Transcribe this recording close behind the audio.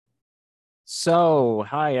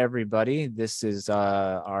Hi everybody. This is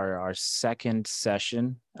our second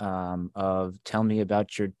session of Tell Me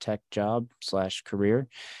About Your Tech Job / Career,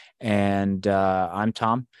 and I'm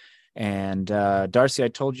Tom. And Darcie, I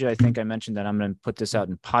told you, I think I mentioned that I'm going to put this out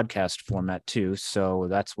in podcast format too, so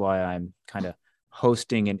that's why I'm kind of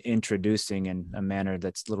hosting and introducing in a manner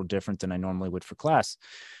that's a little different than I normally would for class,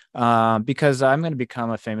 because I'm going to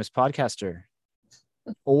become a famous podcaster,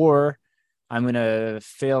 or I'm going to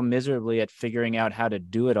fail miserably at figuring out how to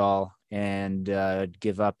do it all and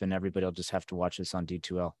give up, and everybody will just have to watch this on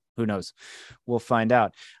D2L. Who knows? We'll find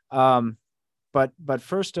out. But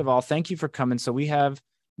first of all, thank you for coming. So we have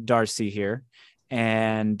Darcie here,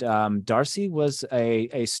 and Darcie was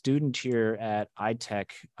a student here at iTech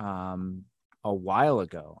a while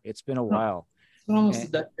ago. It's been a while. Almost a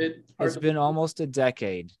decade. It's been almost a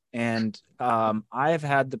decade. And I've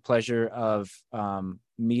had the pleasure of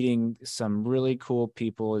meeting some really cool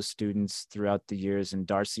people as students throughout the years, and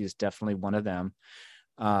Darcie is definitely one of them.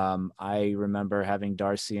 I remember having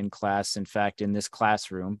Darcie in class. In fact, in this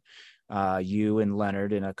classroom, you and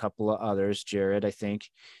Leonard and a couple of others, Jared, I think.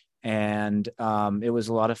 And it was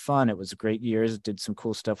a lot of fun. It was great years. Did some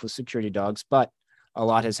cool stuff with security dogs, but a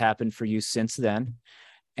lot has happened for you since then.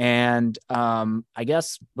 And I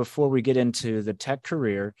guess before we get into the tech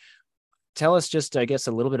career, tell us just, I guess,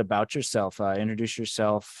 a little bit about yourself. Introduce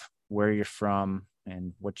yourself, where you're from,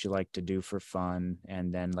 and what you like to do for fun.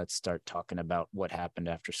 And then let's start talking about what happened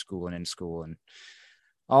after school and in school and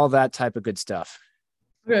all that type of good stuff.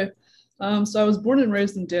 Okay. So I was born and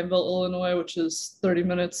raised in Danville, Illinois, which is 30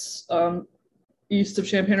 minutes east of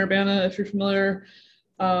Champaign-Urbana, if you're familiar.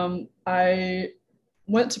 I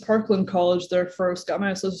went to Parkland College there first, got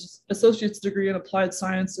my associate's degree in applied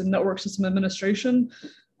science and network system administration.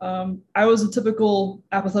 I was a typical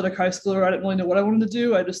apathetic high schooler. I didn't really know what I wanted to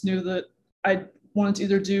do. I just knew that I wanted to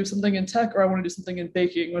either do something in tech or I wanted to do something in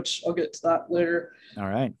baking, which I'll get to that later. All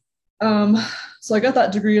right. So I got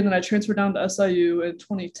that degree, and then I transferred down to SIU in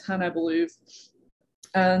 2010, I believe.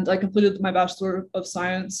 And I completed my Bachelor of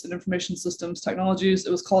Science in Information Systems Technologies.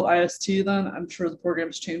 It was called IST then. I'm sure the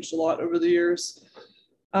program's changed a lot over the years.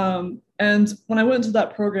 And when I went into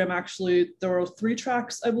that program, actually, there were 3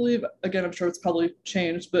 tracks, I believe. Again, I'm sure it's probably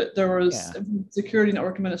changed, but there was security,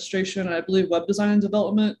 network administration, and I believe web design and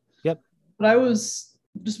development. Yep. But I was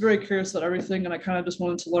just very curious about everything, and I kind of just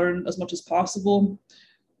wanted to learn as much as possible.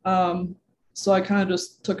 So I kind of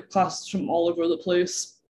just took classes from all over the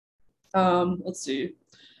place. Let's see.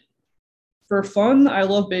 For fun, I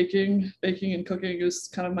love baking. Baking and cooking is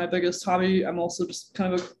kind of my biggest hobby. I'm also just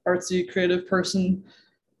kind of an artsy, creative person.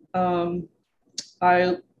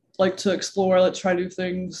 I like to explore. I like to try new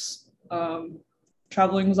things.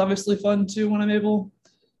 Traveling is obviously fun too when I'm able.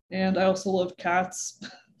 And I also love cats.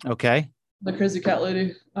 Okay. The crazy cat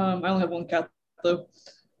lady. I only have one cat though,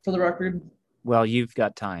 for the record. Well, you've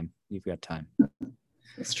got time.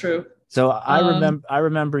 That's true. So I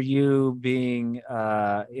remember you being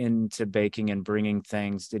into baking and bringing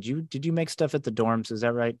things. Did you make stuff at the dorms? Is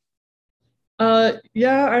that right?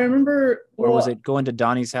 Yeah, I remember. Or was it going to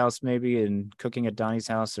Donnie's house maybe and cooking at Donnie's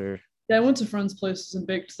house? Or yeah, I went to friends' places and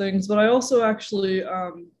baked things, but I also actually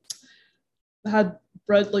had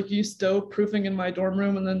bread, like yeast dough, proofing in my dorm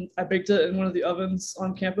room, and then I baked it in one of the ovens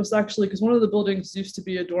on campus, actually, because one of the buildings used to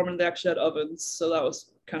be a dorm and they actually had ovens, so that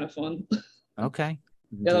was kind of fun. Okay.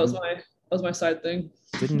 Yeah, that was my side thing.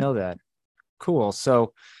 Didn't know that. Cool.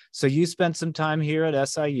 So you spent some time here at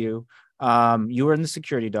SIU. You were in the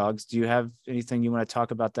security dogs. Do you have anything you want to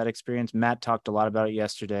talk about that experience? Matt talked a lot about it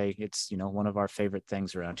yesterday. It's, one of our favorite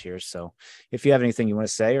things around here. So if you have anything you want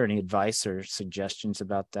to say or any advice or suggestions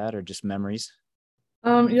about that or just memories.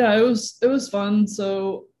 Yeah, it was fun.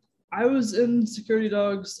 So I was in security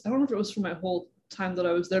dogs. I don't know if it was for my whole time that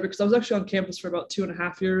I was there, because I was actually on campus for about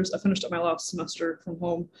 2.5 years. I finished up my last semester from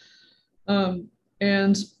home.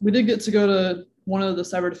 And we did get to go to one of the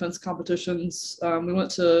cyber defense competitions. We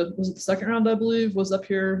went to, was it the second round, I believe, was up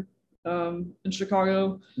here in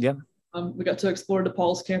Chicago. Yep. We got to explore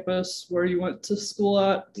DePaul's campus where you went to school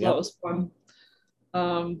at. So that was fun.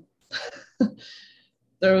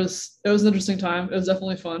 It was an interesting time. It was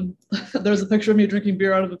definitely fun. There was a picture of me drinking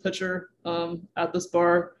beer out of a pitcher at this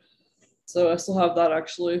bar. So I still have that,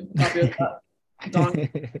 actually, a copy of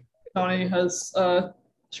that. Donnie has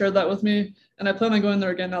shared that with me, and I plan on going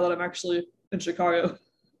there again now that I'm actually in Chicago.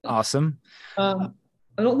 Awesome. I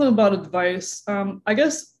don't know about advice. I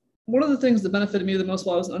guess one of the things that benefited me the most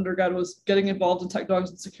while I was an undergrad was getting involved in tech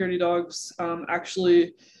dogs and security dogs.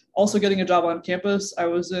 Actually, also getting a job on campus. I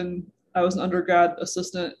was an undergrad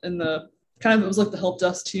assistant in the it was like the help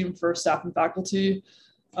desk team for staff and faculty.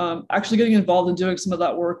 Actually getting involved in doing some of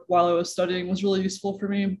that work while I was studying was really useful for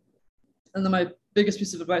me. And then my biggest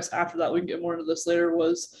piece of advice after that, we can get more into this later,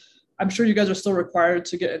 was I'm sure you guys are still required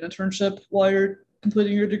to get an internship while you're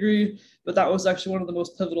completing your degree, but that was actually one of the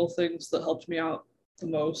most pivotal things that helped me out the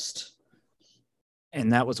most.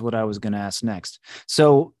 And that was what I was going to ask next.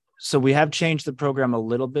 So we have changed the program a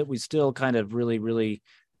little bit. We still kind of really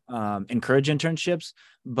encourage internships,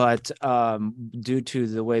 but due to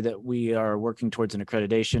the way that we are working towards an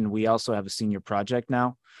accreditation, we also have a senior project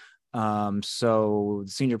now. So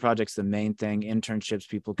senior project's the main thing. Internships,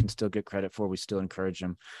 people can still get credit for. We still encourage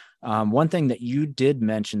them. One thing that you did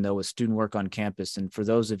mention, though, was student work on campus. And for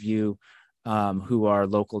those of you who are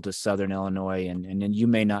local to Southern Illinois, and you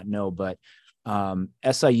may not know, but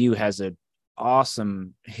SIU has an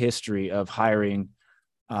awesome history of hiring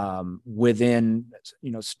within,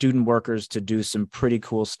 student workers to do some pretty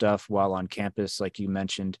cool stuff while on campus, like you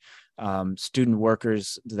mentioned. Student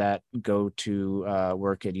workers that go to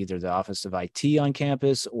work at either the Office of IT on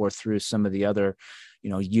campus or through some of the other,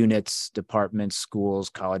 units, departments, schools,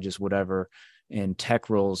 colleges, whatever, in tech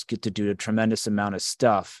roles, get to do a tremendous amount of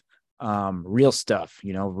stuff, real stuff,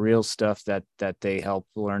 real stuff that they help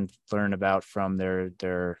learn about from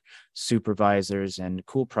their supervisors, and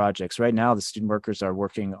cool projects. Right now, the student workers are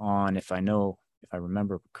working on, if I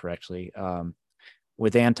remember correctly,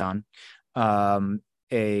 with Anton,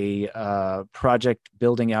 a project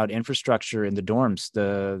building out infrastructure in the dorms,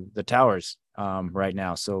 the towers, right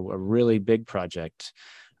now. So a really big project.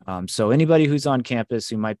 So anybody who's on campus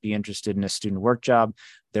who might be interested in a student work job,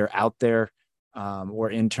 they're out there, or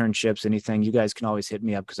internships, anything, you guys can always hit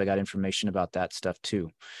me up because I got information about that stuff too.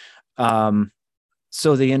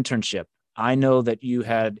 So the internship, I know that you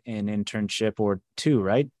had an internship or two,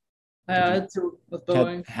 right? I had to with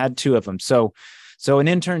Boeing. Had two of them. So an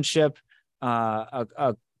internship,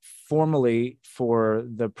 formally for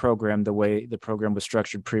the program, the way the program was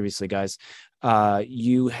structured previously, guys,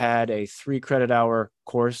 you had a 3 credit hour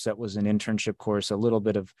course that was an internship course, a little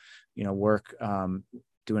bit of, work,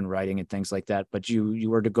 doing writing and things like that. But you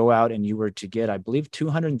were to go out and you were to get, I believe,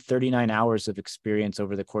 239 hours of experience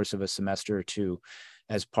over the course of a semester or two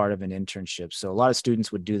as part of an internship. So a lot of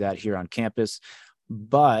students would do that here on campus,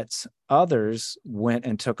 but others went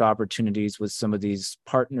and took opportunities with some of these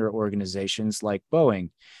partner organizations like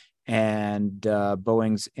Boeing and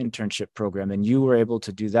Boeing's internship program. And you were able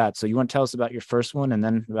to do that. So you want to tell us about your first one and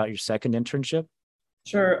then about your second internship?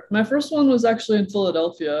 Sure. My first one was actually in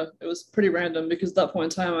Philadelphia. It was pretty random because at that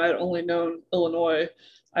point in time, I had only known Illinois.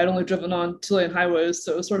 I'd only driven on 2-lane highways,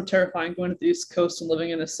 so it was sort of terrifying going to the East Coast and living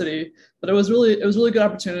in a city. But it was really good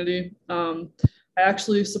opportunity. I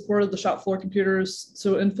actually supported the shop floor computers.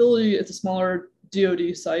 So in Philly, it's a smaller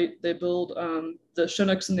DoD site. They build the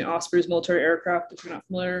Chinooks and the Ospreys military aircraft, if you're not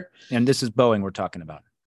familiar. And this is Boeing we're talking about.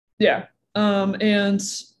 Yeah. And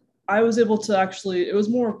I was able to actually, it was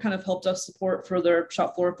more kind of help desk support for their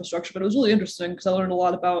shop floor infrastructure, but it was really interesting because I learned a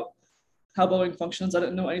lot about how Boeing functions. I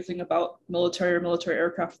didn't know anything about military or military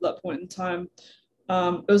aircraft at that point in time.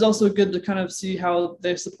 It was also good to kind of see how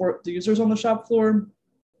they support the users on the shop floor.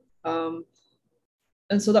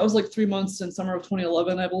 And so that was like 3 months in summer of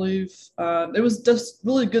 2011, I believe. It was just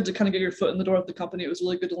really good to kind of get your foot in the door at the company. It was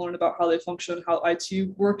really good to learn about how they function, how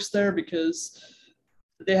IT works there, because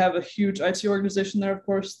they have a huge IT organization there, of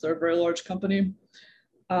course. They're a very large company.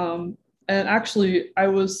 And actually,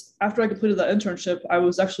 after I completed that internship, I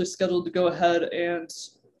was actually scheduled to go ahead and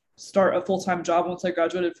start a full-time job once I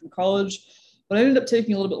graduated from college. But I ended up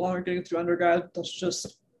taking a little bit longer getting through undergrad. That's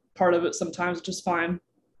just part of it sometimes, which is fine.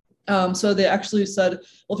 So they actually said,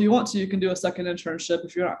 well, if you want to, you can do a second internship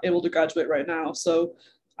if you're not able to graduate right now. So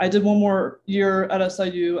I did one more year at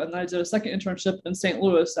SIU, and then I did a second internship in St.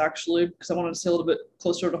 Louis, actually, because I wanted to stay a little bit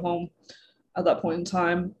closer to home at that point in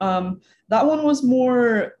time. That one was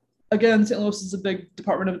more, again, St. Louis is a big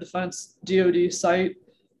Department of Defense DoD site.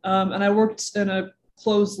 And I worked in a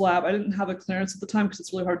closed lab. I didn't have a clearance at the time because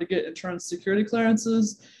it's really hard to get insurance security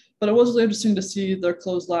clearances. But it was really interesting to see their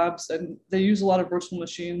closed labs, and they use a lot of virtual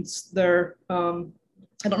machines there. I don't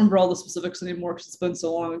remember all the specifics anymore because it's been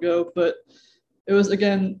so long ago, but it was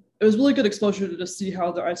really good exposure to just see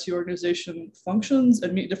how the IT organization functions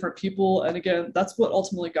and meet different people. And again, that's what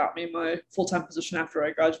ultimately got me my full-time position after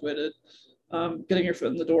I graduated. Getting your foot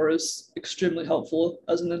in the door is extremely helpful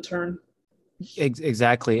as an intern.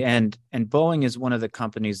 Exactly. And Boeing is one of the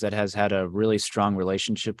companies that has had a really strong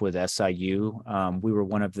relationship with SIU. We were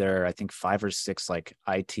one of their, I think, 5 or 6 like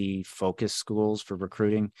IT focused schools for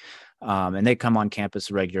recruiting. And they come on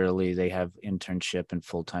campus regularly. They have internship and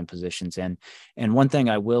full-time positions. And one thing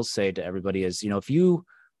I will say to everybody is, if you're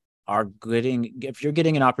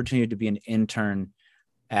getting an opportunity to be an intern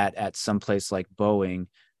at some place like Boeing,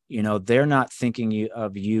 they're not thinking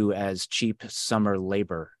of you as cheap summer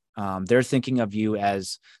labor. They're thinking of you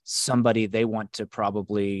as somebody they want to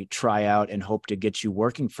probably try out and hope to get you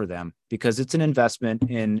working for them, because it's an investment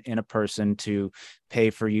in a person to pay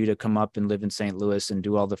for you to come up and live in St. Louis and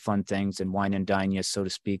do all the fun things and wine and dine you, so to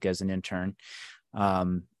speak, as an intern.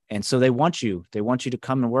 And so they want you to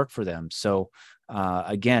come and work for them. So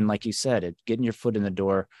again, like you said, getting your foot in the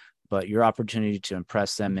door, but your opportunity to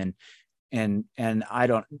impress them. And I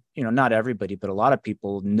don't, not everybody, but a lot of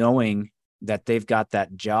people, knowing that they've got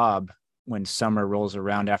that job when summer rolls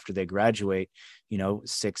around after they graduate,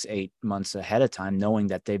 6-8 months ahead of time, knowing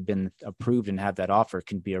that they've been approved and have that offer,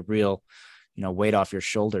 can be a real, weight off your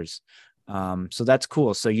shoulders. So that's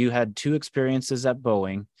cool. So you had 2 experiences at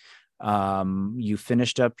Boeing. You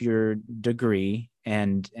finished up your degree,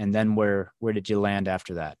 and then where did you land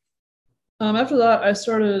after that? After that, I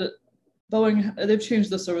started Boeing. They've changed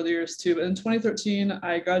this over the years too. But in 2013,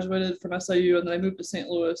 I graduated from SIU, and then I moved to St.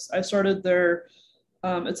 Louis. I started there.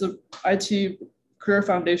 It's a IT career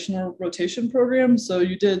foundational rotation program. So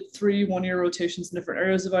you did 3 one-year rotations in different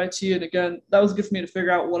areas of IT. And again, that was good for me to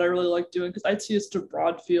figure out what I really like doing, because IT is such a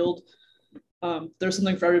broad field. There's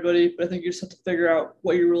something for everybody, but I think you just have to figure out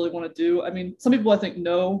what you really want to do. I mean, some people I think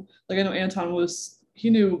know, like I know Anton he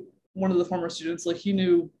knew one of the former students, like he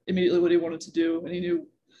knew immediately what he wanted to do, and he knew,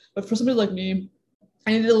 but for somebody like me,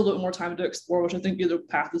 I needed a little bit more time to explore, which I think either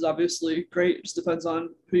path is obviously great. It just depends on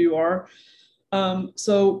who you are.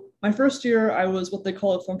 So my first year, I was what they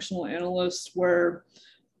call a functional analyst, where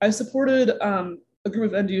I supported a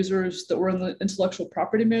group of end users that were in the intellectual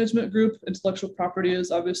property management group. Intellectual property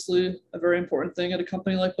is obviously a very important thing at a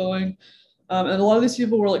company like Boeing. And a lot of these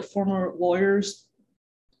people were like former lawyers.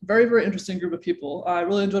 Very, very interesting group of people. I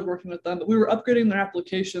really enjoyed working with them, but we were upgrading their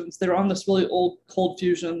applications. They were on this really old Cold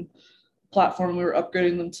Fusion platform. We were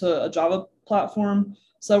upgrading them to a Java platform.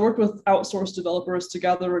 So I worked with outsourced developers to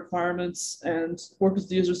gather requirements and work with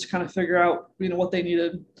the users to kind of figure out, what they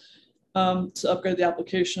needed to upgrade the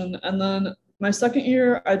application. And then my second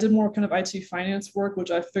year, I did more kind of IT finance work, which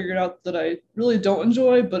I figured out that I really don't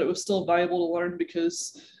enjoy, but it was still valuable to learn,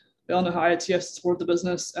 because we all know how IT has to support the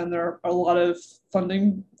business, and there are a lot of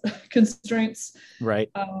funding constraints.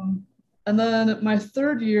 Right. And then my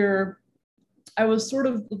third year, I was sort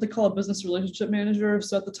of what they call a business relationship manager.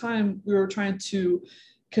 So at the time, we were trying to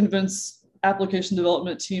convince application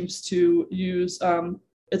development teams to use,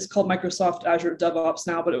 it's called Microsoft Azure DevOps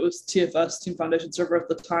now, but it was TFS, Team Foundation Server at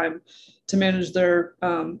the time, to manage their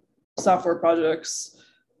software projects.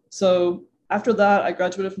 So after that, I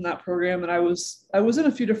graduated from that program, and I was in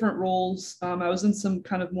a few different roles. I was in some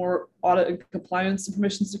kind of more audit and compliance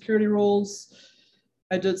information security roles.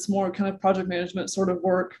 I did some more kind of project management sort of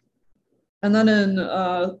work. And then in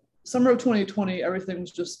summer of 2020, everything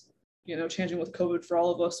was just, changing with COVID for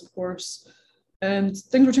all of us, of course. And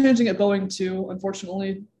things were changing at Boeing too.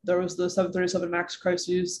 Unfortunately, there was the 737 MAX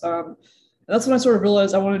crises. And that's when I sort of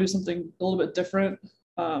realized I want to do something a little bit different.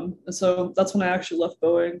 And so that's when I actually left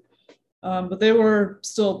Boeing. But they were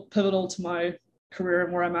still pivotal to my career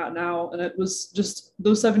and where I'm at now. And it was just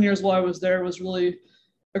those 7 years while I was there was really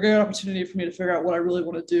a great opportunity for me to figure out what I really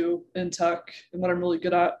want to do in tech and what I'm really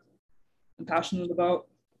good at and passionate about.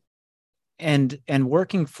 And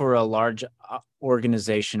working for a large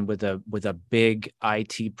organization with a big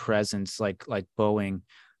IT presence like Boeing,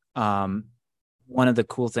 one of the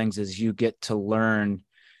cool things is you get to learn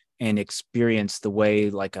and experience the way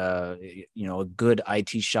like a good IT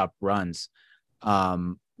shop runs,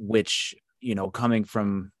 which, coming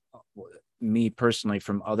from me personally,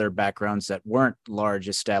 from other backgrounds that weren't large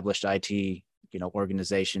established IT,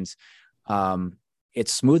 organizations,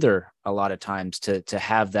 it's smoother a lot of times to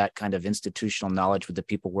have that kind of institutional knowledge with the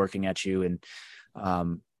people working at you. And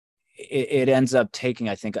it ends up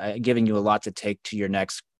giving you a lot to take to your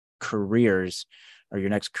next careers or your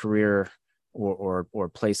next career or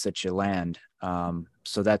place that you land.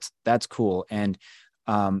 So that's cool. And,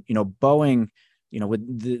 Boeing,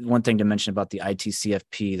 with the one thing to mention about the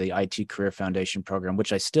ITCFP, the IT Career Foundation Program,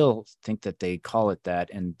 which I still think that they call it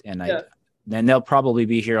that. And Yeah. then they'll probably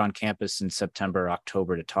be here on campus in September,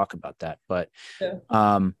 October to talk about that. But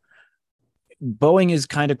Yeah. Boeing is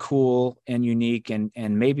kind of cool and unique and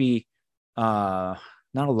maybe not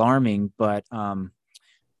alarming, but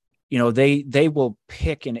they will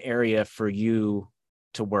pick an area for you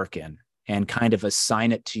to work in and kind of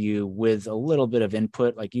assign it to you with a little bit of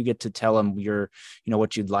input. Like you get to tell them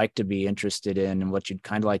what you'd like to be interested in and what you'd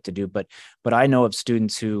kind of like to do. But I know of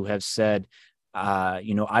students who have said,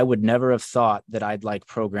 I would never have thought that I'd like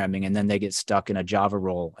programming, and then they get stuck in a Java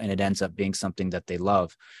role and it ends up being something that they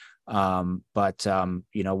love. But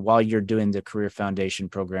while you're doing the Career Foundation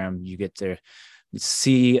program, you get to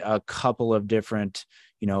see a couple of different,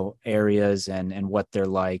 areas and what they're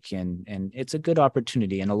like. And it's a good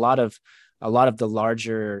opportunity. And a lot of the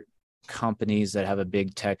larger companies that have a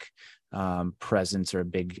big tech presence or a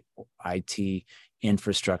big IT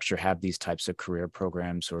infrastructure have these types of career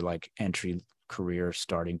programs, or like entry career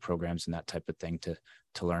starting programs and that type of thing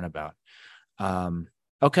to learn about.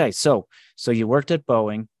 Okay, so you worked at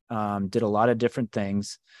Boeing, did a lot of different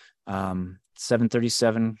things.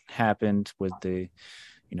 737 happened with the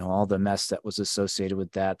all the mess that was associated with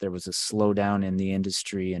that. There was a slowdown in the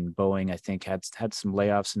industry, and Boeing, I think, had some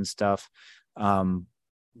layoffs and stuff.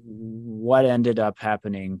 What ended up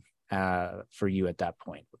happening for you at that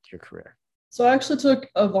point with your career? So I actually took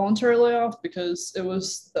a voluntary layoff because it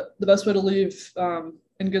was the best way to leave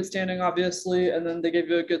in good standing, obviously, and then they gave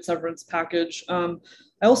you a good severance package. I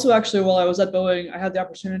also actually, while I was at Boeing, I had the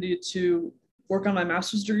opportunity to work on my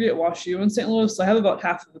master's degree at WashU in St. Louis. So I have about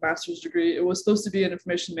half of the master's degree. It was supposed to be in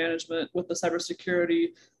information management with the cybersecurity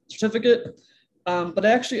certificate, but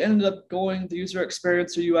I actually ended up going the user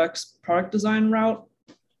experience or UX product design route.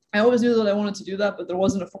 I always knew that I wanted to do that, but there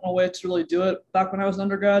wasn't a formal way to really do it back when I was an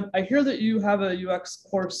undergrad. I hear that you have a UX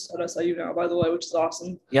course at SIU now, by the way, which is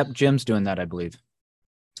awesome. Yep, Jim's doing that, I believe.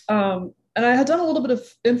 And I had done a little bit of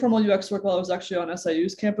informal UX work while I was actually on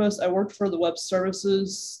SIU's campus. I worked for the web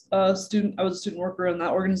services student. I was a student worker in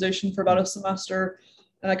that organization for about a semester,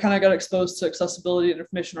 and I kind of got exposed to accessibility and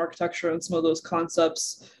information architecture and some of those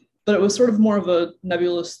concepts. But it was sort of more of a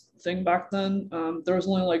nebulous thing back then. There was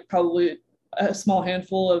only like probably a small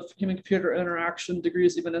handful of human computer interaction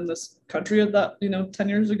degrees even in this country at that 10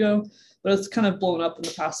 years ago, but it's kind of blown up in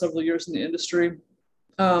the past several years in the industry.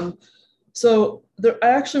 I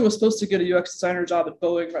actually was supposed to get a UX designer job at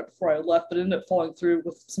Boeing right before I left, but it ended up falling through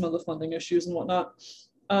with some of the funding issues and whatnot.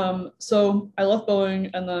 So I left Boeing,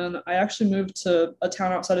 and then I actually moved to a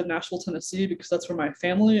town outside of Nashville, Tennessee, because that's where my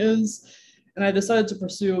family is. And I decided to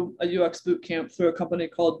pursue a UX boot camp through a company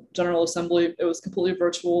called General Assembly. It was completely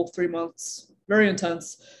virtual, 3 months, very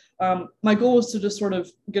intense. My goal was to just sort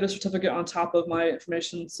of get a certificate on top of my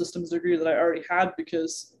information systems degree that I already had,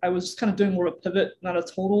 because I was just kind of doing more of a pivot, not a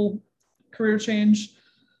total career change.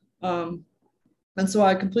 And so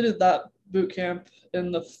I completed that boot camp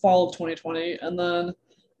in the fall of 2020. And then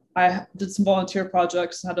I did some volunteer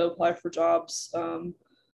projects and had to apply for jobs.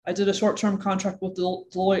 I did a short-term contract with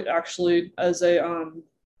Deloitte actually as a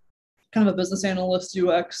kind of a business analyst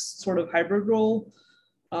UX sort of hybrid role.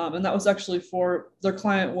 And that was actually for their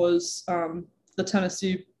client was the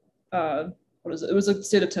Tennessee, what is it? It was the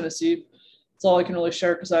state of Tennessee. It's all I can really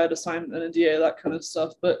share because I had to sign an NDA, that kind of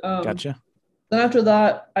stuff. But Gotcha. then after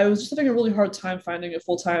that, I was just having a really hard time finding a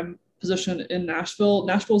full-time position in Nashville.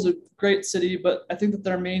 Nashville is a great city, but I think that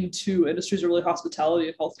their main two industries are really hospitality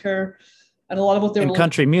and healthcare. And a lot of what they were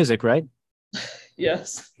country music, right?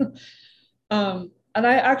 Yes. And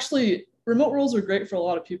I actually, remote roles are great for a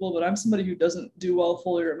lot of people, but I'm somebody who doesn't do well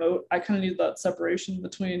fully remote. I kind of need that separation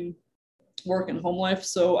between work and home life.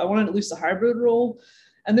 So I wanted at least a hybrid role.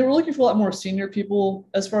 And they were looking for a lot more senior people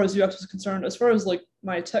as far as UX was concerned. As far as like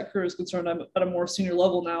my tech career is concerned, I'm at a more senior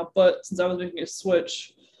level now. But since I was making a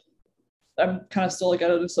switch, I'm kind of still like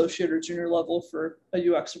at an associate or junior level for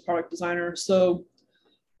a UX or product designer. So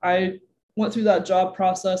I went through that job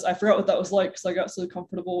process. I forgot what that was like because I got so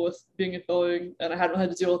comfortable with being at Boeing, and I hadn't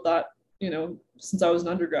had to deal with that, since I was an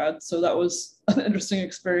undergrad. So that was an interesting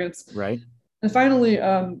experience. Right. And finally,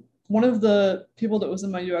 one of the people that was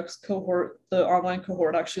in my UX cohort, the online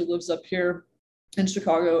cohort, actually lives up here in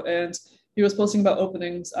Chicago, and he was posting about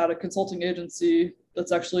openings at a consulting agency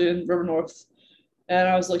that's actually in River North. And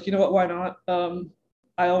I was like, you know what, why not?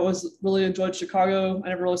 I always really enjoyed Chicago. I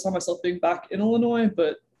never really saw myself being back in Illinois,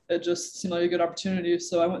 but it just seemed like a good opportunity.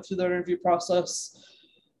 So I went through the interview process.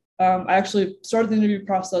 I actually started the interview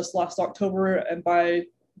process last October, and by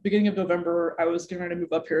beginning of November, I was getting ready to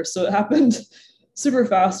move up here. So it happened super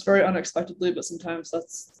fast, very unexpectedly, but sometimes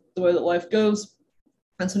that's the way that life goes.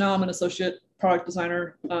 And so now I'm an associate product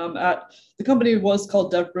designer at the company was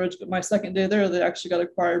called DevBridge, but my second day there, they actually got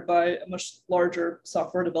acquired by a much larger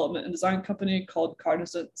software development and design company called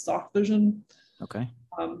Cognizant Softvision. Okay.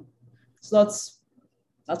 So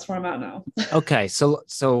that's where I'm at now. Okay, so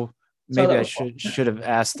maybe I should have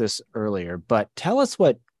asked this earlier, but tell us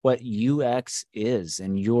what UX is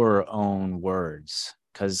in your own words,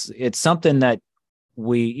 because it's something that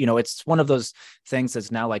it's one of those things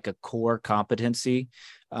that's now like a core competency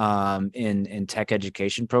in tech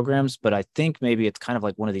education programs. But I think maybe it's kind of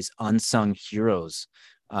like one of these unsung heroes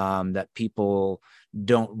that people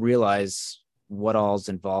don't realize what all's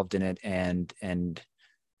involved in it and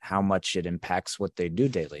how much it impacts what they do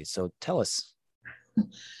daily. So tell us.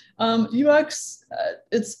 UX,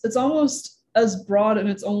 it's almost as broad in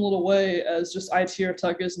its own little way as just IT or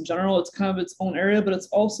tech is in general. It's kind of its own area, but it's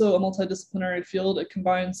also a multidisciplinary field. It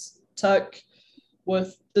combines tech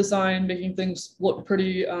with design, making things look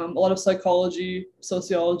pretty, a lot of psychology,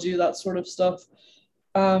 sociology, that sort of stuff.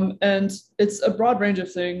 And it's a broad range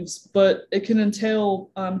of things, but it can entail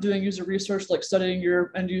doing user research, like studying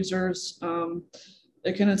your end users.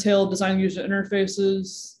 It can entail designing user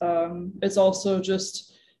interfaces. It's also just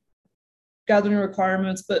gathering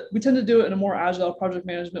requirements, but we tend to do it in a more agile project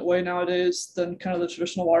management way nowadays than kind of the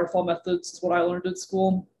traditional waterfall methods. It's what I learned at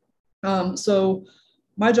school. So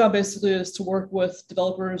my job basically is to work with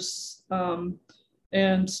developers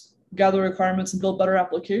and gather requirements and build better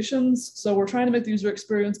applications. So we're trying to make the user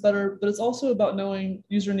experience better, but it's also about knowing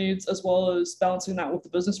user needs as well as balancing that with the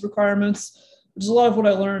business requirements, which is a lot of what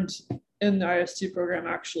I learned in the IST program,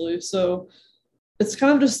 actually. So it's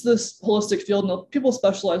kind of just this holistic field, and people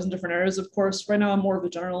specialize in different areas, of course. Right now, I'm more of a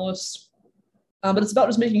generalist, but it's about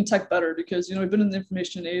just making tech better because, we've been in the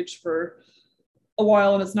information age for a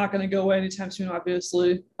while, and it's not going to go away anytime soon,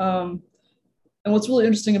 obviously. And what's really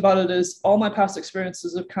interesting about it is all my past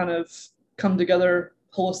experiences have kind of come together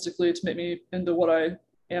holistically to make me into what I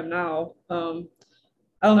am now. I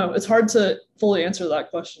don't know. It's hard to fully answer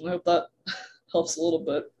that question. I hope that helps a little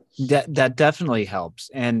bit. That definitely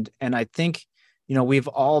helps. And I think, we've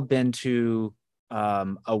all been to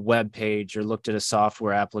a web page or looked at a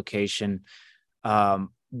software application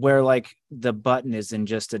where like the button is in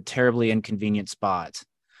just a terribly inconvenient spot.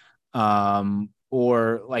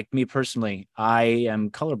 Or like me personally, I am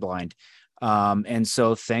colorblind. And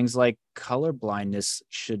so things like color blindness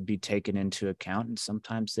should be taken into account, and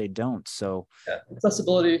sometimes they don't. So yeah,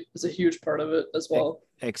 accessibility is a huge part of it as well.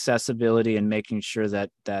 Accessibility and making sure that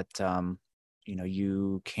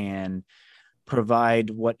you can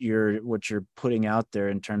provide what you're putting out there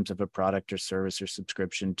in terms of a product or service or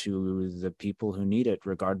subscription to the people who need it,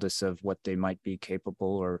 regardless of what they might be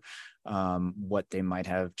capable or what they might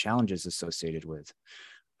have challenges associated with.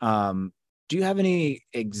 Do you have any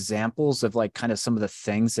examples of like kind of some of the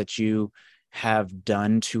things that you have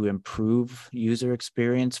done to improve user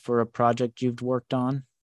experience for a project you've worked on?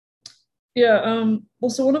 Yeah, well,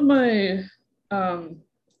 so one of my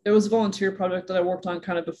it was a volunteer project that I worked on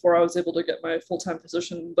kind of before I was able to get my full-time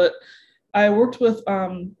position. But I worked with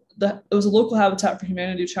it was a local Habitat for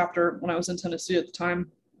Humanity chapter when I was in Tennessee at the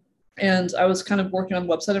time, and I was kind of working on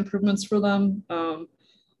website improvements for them.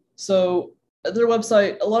 So their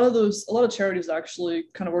website, a lot of charities actually,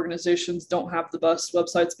 kind of organizations, don't have the best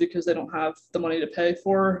websites because they don't have the money to pay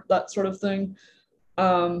for that sort of thing.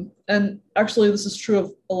 And actually, this is true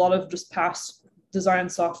of a lot of just past design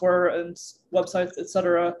software and websites,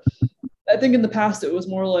 etc. I think in the past it was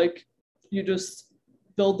more like you just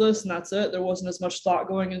build this and that's it. There wasn't as much thought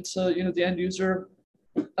going into the end user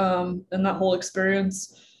and that whole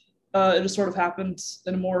experience. It just sort of happened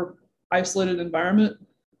in a more isolated environment.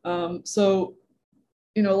 So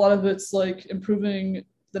a lot of it's like improving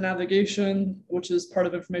the navigation, which is part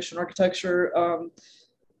of information architecture.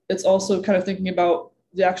 It's also kind of thinking about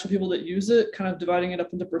the actual people that use it, kind of dividing it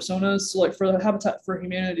up into personas. So like for the Habitat for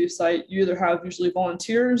Humanity site, you either have usually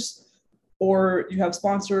volunteers, or you have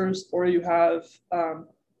sponsors, or you have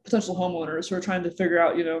potential homeowners who are trying to figure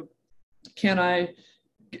out, am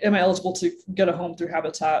I eligible to get a home through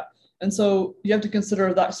Habitat? And so you have to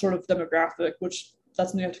consider that sort of demographic, which that's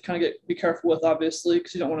something you have to kind of be careful with, obviously,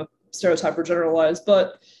 because you don't want to stereotype or generalize.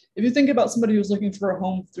 But if you think about somebody who's looking for a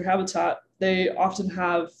home through Habitat, they often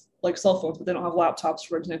have like cell phones, but they don't have laptops,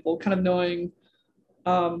 for example. Kind of knowing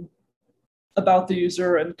about the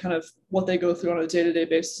user and kind of what they go through on a day-to-day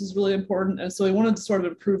basis is really important. And so we wanted to sort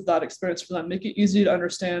of improve that experience for them, make it easy to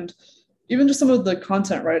understand even just some of the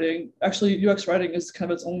content writing. Actually, UX writing is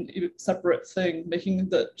kind of its own separate thing,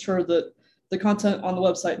 making sure that the content on the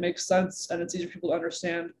website makes sense and it's easy for people to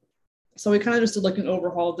understand. So we kind of just did like an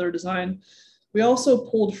overhaul of their design. We also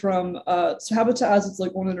pulled from, so Habitat has its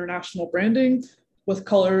like own international branding with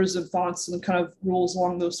colors and fonts and kind of rules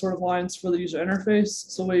along those sort of lines for the user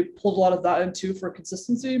interface. So we pulled a lot of that in too for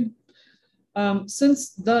consistency.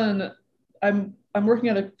 Since then, I'm working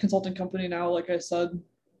at a consulting company now, like I said.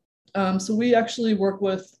 So we actually work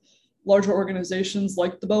with larger organizations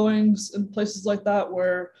like the Boeings and places like that,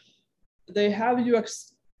 where they have a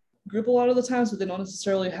UX group a lot of the times, but they don't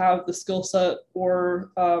necessarily have the skill set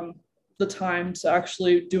or the time to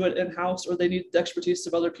actually do it in-house, or they need the expertise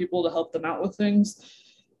of other people to help them out with things.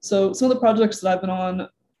 So some of the projects that I've been on,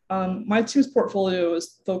 my team's portfolio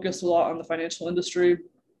is focused a lot on the financial industry.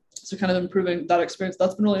 So kind of improving that experience.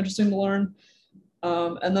 That's been really interesting to learn.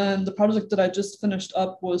 And then the project that I just finished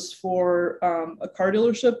up was for a car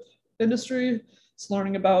dealership industry. It's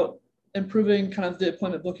learning about improving kind of the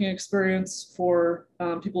appointment booking experience for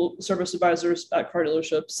people, service advisors at car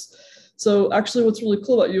dealerships. So actually what's really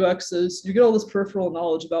cool about UX is you get all this peripheral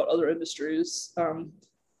knowledge about other industries. So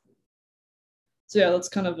yeah, that's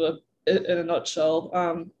kind of in a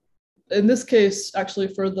nutshell. In this case, actually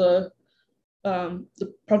for the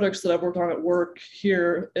projects that I've worked on at work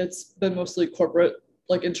here, it's been mostly corporate,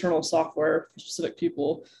 like internal software for specific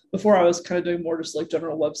people. Before I was kind of doing more just like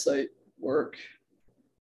general website work.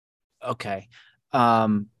 Okay.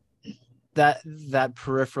 That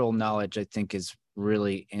peripheral knowledge, I think, is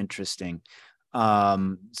really interesting.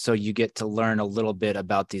 So you get to learn a little bit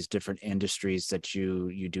about these different industries that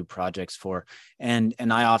you do projects for. And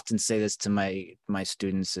I often say this to my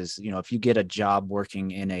students is, if you get a job working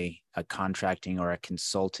in a contracting or a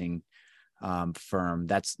consulting firm,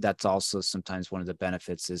 that's also sometimes one of the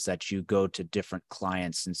benefits, is that you go to different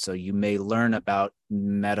clients, and so you may learn about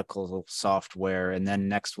medical software, and then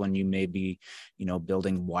next one you may be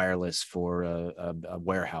building wireless for a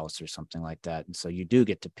warehouse or something like that, and so you do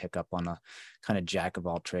get to pick up on a kind of jack of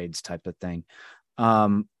all trades type of thing.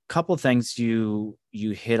 Couple things you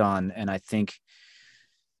hit on, and I think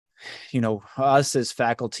us as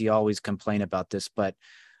faculty always complain about this, but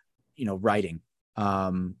writing.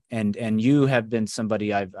 And you have been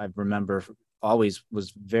somebody I remember always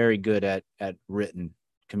was very good at written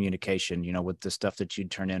communication. With the stuff that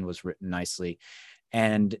you'd turn in was written nicely,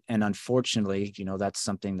 and unfortunately, that's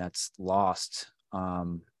something that's lost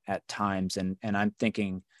at times. And I'm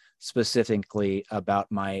thinking specifically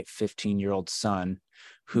about my 15-year-old son,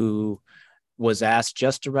 who was asked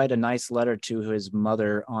just to write a nice letter to his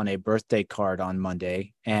mother on a birthday card on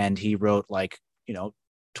Monday, and he wrote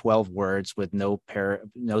 12 words with no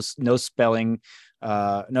spelling,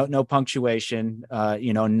 no punctuation,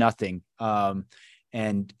 nothing.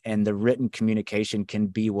 And the written communication can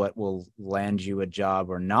be what will land you a job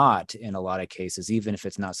or not in a lot of cases, even if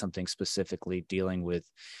it's not something specifically dealing with,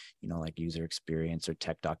 like user experience or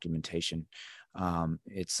tech documentation.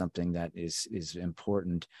 It's something that is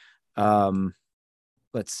important.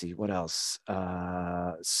 Let's see, what else?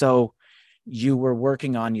 So you were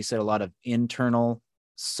working on, you said, a lot of internal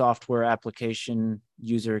software application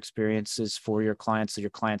user experiences for your clients. So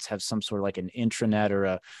your clients have some sort of like an intranet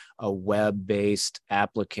or a web-based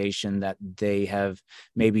application that they have.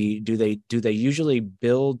 Maybe do they usually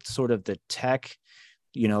build sort of the tech,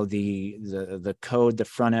 the code, the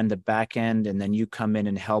front end, the back end, and then you come in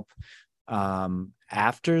and help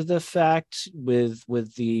after the fact with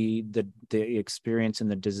the experience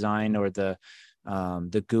and the design or the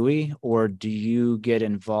GUI, or do you get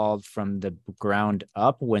involved from the ground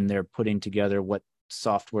up when they're putting together what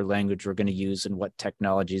software language we're going to use and what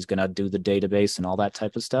technology is going to do the database and all that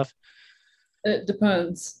type of stuff? It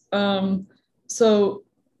depends. So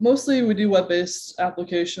mostly we do web-based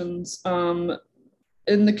applications.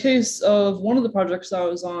 In the case of one of the projects I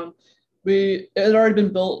was on, it had already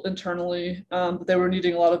been built internally, but they were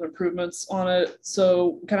needing a lot of improvements on it.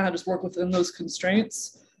 So we kind of had to work within those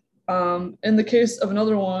constraints. In the case of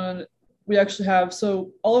another one, we actually have,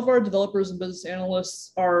 so all of our developers and business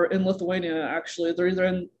analysts are in Lithuania, actually. They're either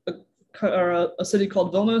in a city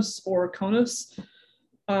called Vilnius or Kaunas.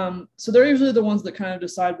 So they're usually the ones that kind of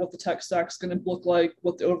decide what the tech stack is going to look like,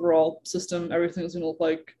 what the overall system, everything is going to look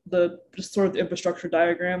like, just sort of the infrastructure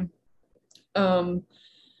diagram.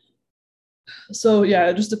 So yeah,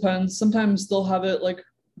 it just depends. Sometimes they'll have it like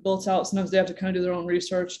built out. Sometimes they have to kind of do their own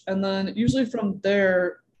research. And then usually from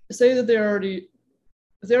there, say that if they already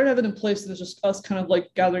have it in place, and it's just us kind of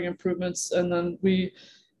like gathering improvements, and then we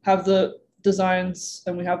have the designs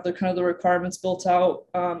and we have the kind of the requirements built out,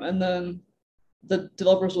 and then the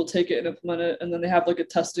developers will take it and implement it, and then they have like a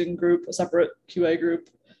testing group, a separate QA group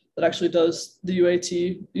that actually does the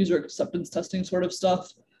UAT, user acceptance testing sort of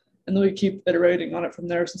stuff, and then we keep iterating on it from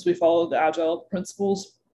there since we follow the agile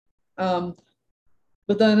principles. But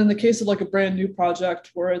then in the case of like a brand new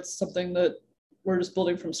project where it's something that we're just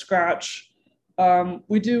building from scratch,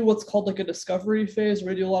 we do what's called like a discovery phase,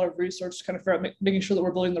 where we do a lot of research to kind of figure out making sure that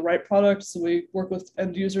we're building the right product. So we work with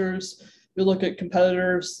end users, we look at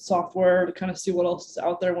competitors, software to kind of see what else is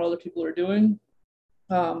out there and what other people are doing.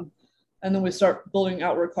 And then we start building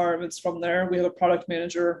out requirements from there. We have a product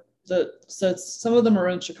manager that sits, some of them are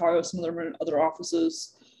in Chicago, some of them are in other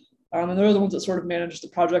offices. And they're the ones that sort of manage the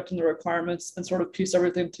project and the requirements and sort of piece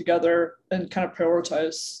everything together and kind of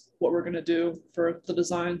prioritize what we're going to do for the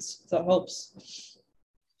designs, if that helps.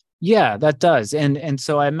 Yeah, that does. And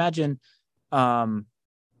so I imagine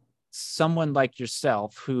someone like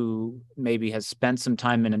yourself who maybe has spent some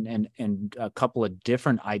time in a couple of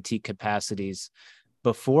different IT capacities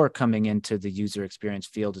before coming into the user experience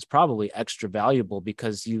field is probably extra valuable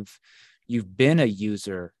because you've been a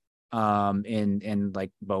user in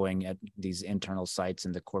like Boeing at these internal sites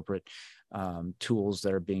and the corporate tools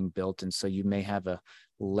that are being built. And so you may have a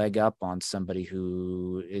leg up on somebody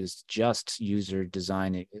who is just user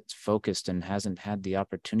design it's focused and hasn't had the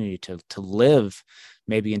opportunity to live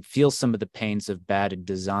maybe and feel some of the pains of bad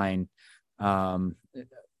design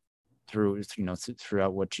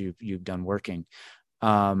throughout what you've done working.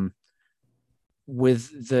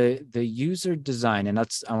 With the user design, and I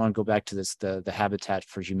want to go back to this, the Habitat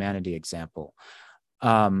for Humanity example.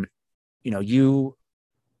 You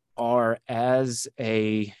are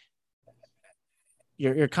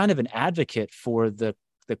you're kind of an advocate for the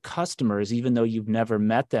customers, even though you've never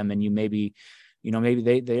met them, and maybe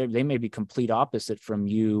they may be complete opposite from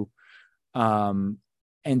you. And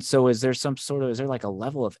so is there like a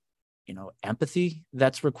level of empathy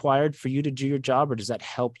that's required for you to do your job, or does that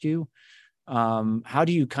help you? How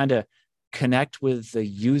do you kind of connect with the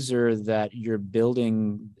user that you're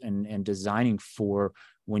building and designing for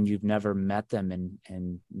when you've never met them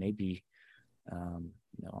and maybe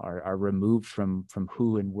are removed from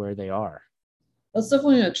who and where they are? That's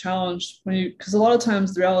definitely a challenge because a lot of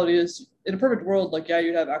times the reality is in a perfect world, like, yeah,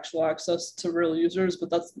 you'd have actual access to real users, but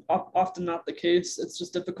that's often not the case. It's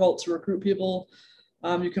just difficult to recruit people.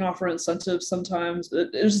 You can offer incentives sometimes.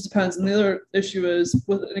 It just depends. And the other issue is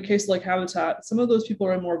in a case like Habitat, some of those people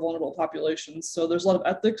are in more vulnerable populations. So there's a lot of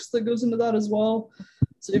ethics that goes into that as well.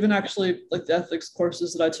 So even actually like the ethics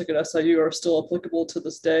courses that I took at SIU are still applicable to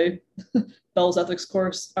this day. Bell's ethics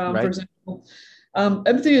course, right. For example.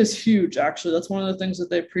 Empathy is huge, actually. That's one of the things that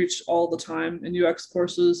they preach all the time in UX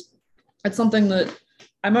courses. It's something that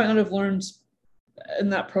I might not have learned in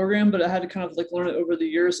that program, but I had to kind of like learn it over the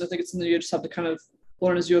years. I think it's something you just have to kind of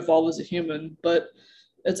learn as you evolve as a human, but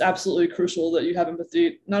it's absolutely crucial that you have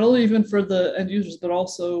empathy, not only even for the end users, but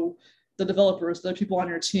also the developers, the people on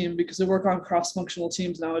your team, because they work on cross-functional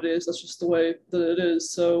teams nowadays. That's just the way that it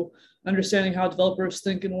is. So understanding how developers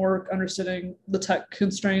think and work, understanding the tech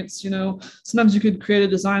constraints, sometimes you could create a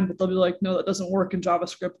design, but they'll be like, no, that doesn't work in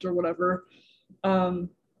JavaScript or whatever.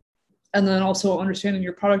 And then also understanding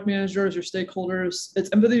your product managers, your stakeholders. It's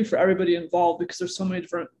empathy for everybody involved because there's so many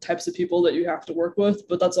different types of people that you have to work with,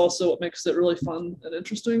 but that's also what makes it really fun and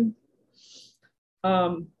interesting.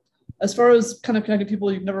 As far as kind of connecting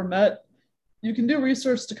people you've never met, you can do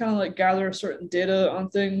research to kind of like gather certain data on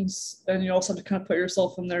things, and you also have to kind of put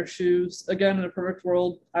yourself in their shoes. Again, in a perfect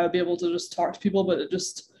world, I would be able to just talk to people, but it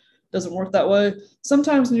just doesn't work that way.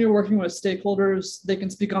 Sometimes when you're working with stakeholders, they can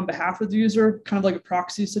speak on behalf of the user, kind of like a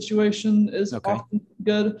proxy situation is often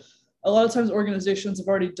good. A lot of times organizations have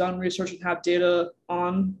already done research and have data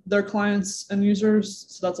on their clients and users.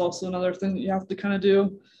 So that's also another thing that you have to kind of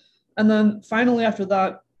do. And then finally, after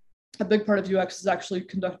that, a big part of UX is actually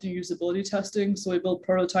conducting usability testing. So we build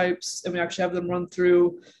prototypes and we actually have them run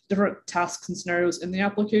through different tasks and scenarios in the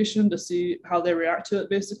application to see how they react to it,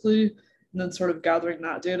 basically. And then sort of gathering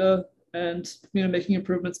that data and making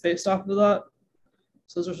improvements based off of that.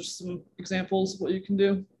 So those are just some examples of what you can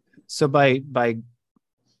do. So by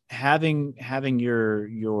having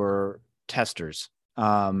your testers,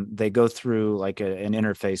 they go through like an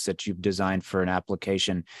interface that you've designed for an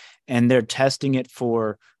application, and they're testing it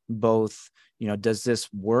for both, does this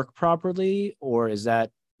work properly, or is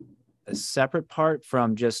that a separate part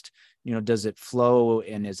from just, does it flow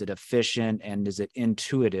and is it efficient and is it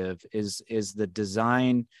intuitive? Is the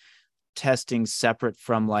design testing separate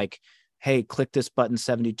from like, hey, click this button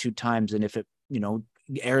 72 times, and if it,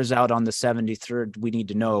 airs out on the 73rd, we need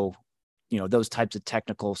to know, those types of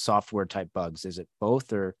technical software type bugs? Is it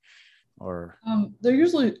both or? They're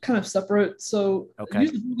usually kind of separate. So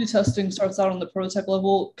usability testing starts out on the prototype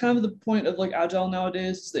level. Kind of the point of like Agile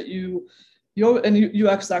nowadays is that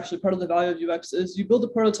UX is actually part of the value of UX is you build a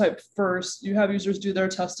prototype first, you have users do their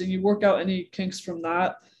testing, you work out any kinks from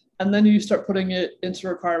that, and then you start putting it into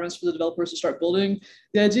requirements for the developers to start building.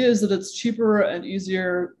 The idea is that it's cheaper and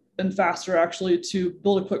easier and faster actually to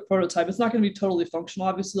build a quick prototype. It's not going to be totally functional,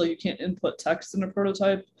 obviously. Like you can't input text in a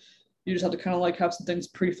prototype. You just have to kind of like have some things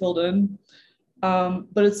pre-filled in.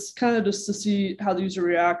 But it's kind of just to see how the user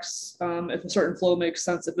reacts, if a certain flow makes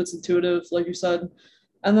sense, if it's intuitive, like you said.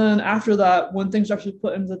 And then after that, when things are actually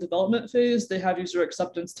put into the development phase, they have user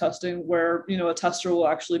acceptance testing where, a tester will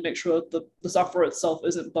actually make sure that the software itself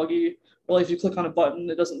isn't buggy, or like if you click on a button,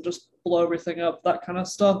 it doesn't just blow everything up, that kind of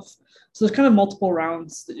stuff. So there's kind of multiple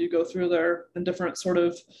rounds that you go through there and different sort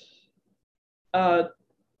of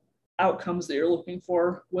outcomes that you're looking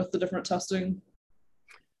for with the different testing.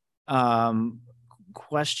 Um,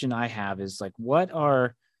 Question I have is like, what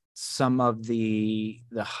are some of the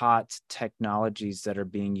hot technologies that are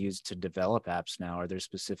being used to develop apps now? Are there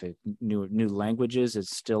specific new languages?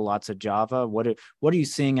 It's still lots of Java. What are you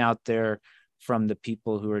seeing out there from the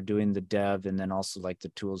people who are doing the dev, and then also like the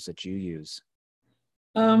tools that you use?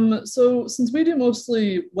 So since we do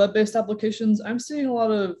mostly web-based applications, I'm seeing a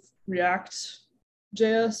lot of React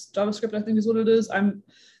JS, JavaScript, I think is what it is.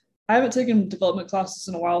 I haven't taken development classes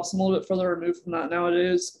in a while, so I'm a little bit further removed from that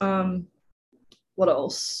nowadays. What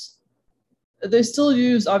else? They still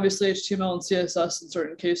use obviously HTML and CSS in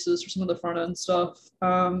certain cases for some of the front end stuff.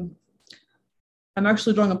 I'm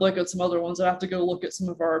actually drawing a blank on some other ones. I have to go look at some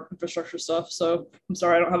of our infrastructure stuff. So I'm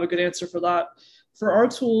sorry, I don't have a good answer for that. For our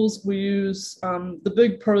tools, we use the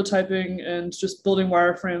big prototyping and just building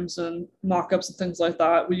wireframes and mockups and things like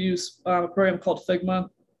that. We use a program called Figma.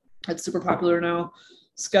 It's super popular now.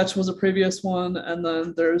 Sketch was a previous one. And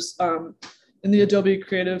then there's in the Adobe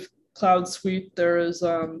Creative Cloud Suite, there is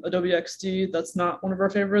Adobe XD. That's not one of our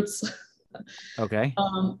favorites. Okay.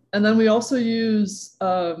 And then we also use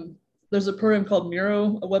there's a program called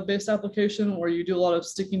Miro, a web-based application where you do a lot of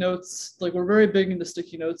sticky notes. Like we're very big into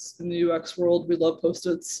sticky notes in the UX world. We love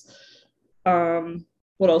Post-its.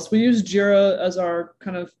 What else? We use Jira as our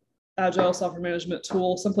kind of agile software management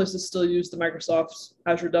tool. Some places still use the Microsoft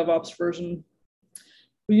Azure DevOps version.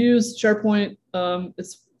 We use SharePoint.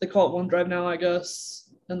 They call it OneDrive now, I guess.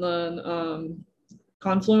 And then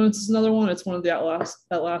Confluence is another one. It's one of the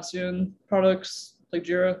Atlassian products like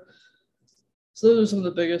Jira. So those are some of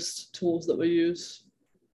the biggest tools that we use.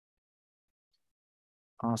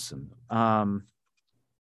 Awesome.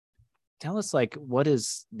 Tell us, like, what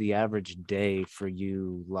is the average day for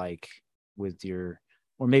you like with your,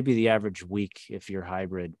 or maybe the average week if you're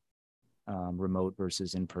hybrid, remote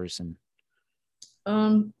versus in person?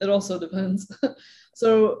 It also depends.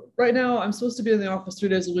 So right now I'm supposed to be in the office 3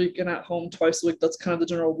 days a week and at home twice a week. That's kind of the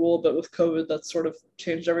general rule, but with COVID, that's sort of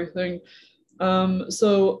changed everything.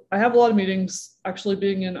 So I have a lot of meetings. Actually,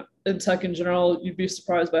 being in tech in general, you'd be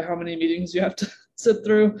surprised by how many meetings you have to sit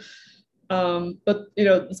through. But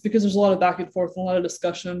it's because there's a lot of back and forth and a lot of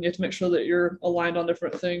discussion. You have to make sure that you're aligned on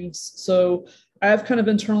different things. So I have kind of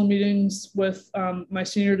internal meetings with my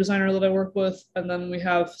senior designer that I work with, and then we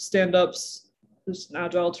have stand-ups, just an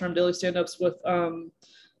agile term, daily stand-ups with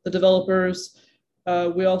the developers.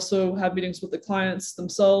 We also have meetings with the clients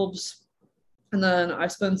themselves. And then I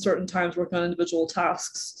spend certain times working on individual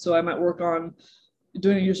tasks. So I might work on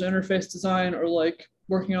doing a user interface design or like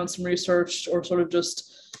working on some research or sort of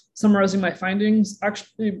just summarizing my findings.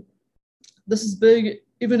 Actually, this is big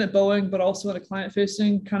even at Boeing, but also in a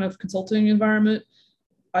client-facing kind of consulting environment.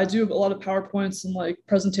 I do a lot of PowerPoints and like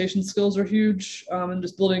presentation skills are huge. And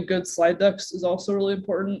just building good slide decks is also really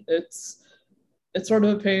important. It's sort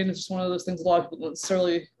of a pain. It's just one of those things a lot of people don't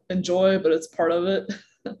necessarily enjoy, but it's part of it.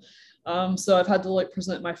 So I've had to like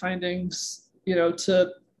present my findings,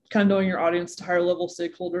 to kind of knowing your audience to higher level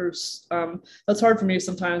stakeholders. That's hard for me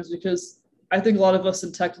sometimes because I think a lot of us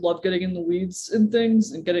in tech love getting in the weeds in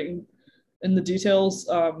things and getting in the details.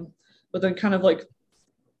 But then kind of like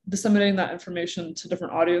disseminating that information to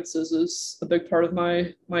different audiences is a big part of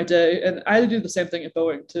my day. And I had to do the same thing at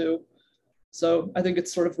Boeing too. So I think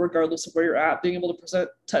it's sort of regardless of where you're at, being able to present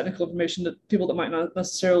technical information to people that might not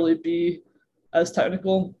necessarily be as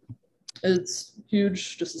technical is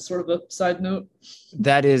huge, just as sort of a side note.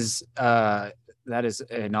 That is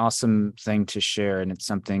an awesome thing to share, and it's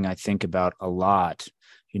something I think about a lot.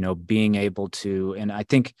 Being able to, and I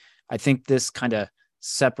think this kind of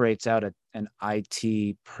separates out an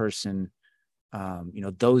IT person.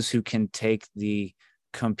 Those who can take the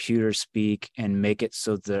computer speak and make it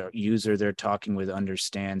so the user they're talking with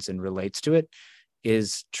understands and relates to it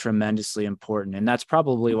is tremendously important. And that's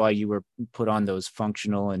probably why you were put on those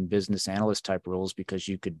functional and business analyst type roles, because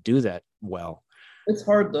you could do that well. It's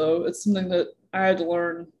hard though. It's something that I had to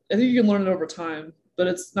learn. I think you can learn it over time, but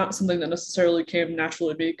it's not something that necessarily came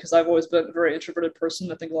naturally to me because I've always been a very introverted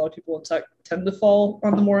person. I think a lot of people in tech tend to fall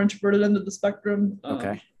on the more introverted end of the spectrum.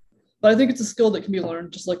 Okay. But I think it's a skill that can be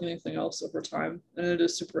learned just like anything else over time. And it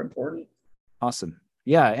is super important. Awesome.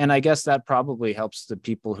 Yeah. And I guess that probably helps the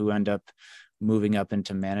people who end up moving up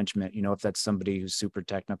into management, if that's somebody who's super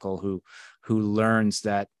technical, who learns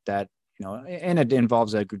that, and it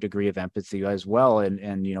involves a degree of empathy as well.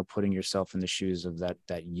 And putting yourself in the shoes of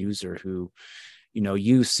that user who,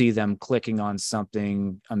 you see them clicking on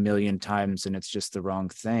something a million times and it's just the wrong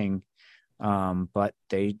thing. But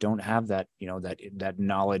they don't have that, that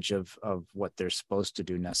knowledge of what they're supposed to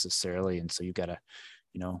do necessarily. And so you gotta,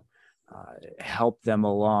 help them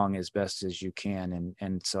along as best as you can.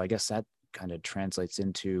 And so I guess that kind of translates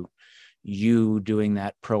into you doing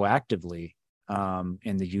that proactively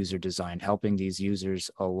in the user design, helping these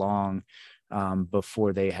users along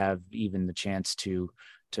before they have even the chance to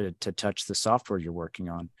touch the software you're working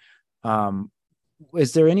on.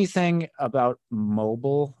 Is there anything about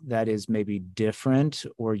mobile that is maybe different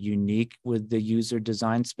or unique with the user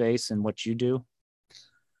design space and what you do?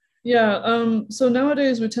 Yeah, so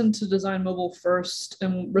nowadays we tend to design mobile first,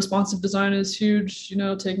 and responsive design is huge,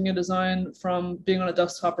 taking a design from being on a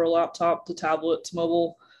desktop or a laptop to tablet to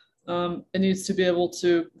mobile. It needs to be able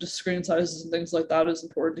to just screen sizes and things like that is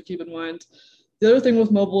important to keep in mind. The other thing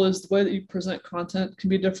with mobile is the way that you present content can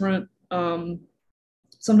be different.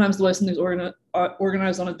 Sometimes the way something's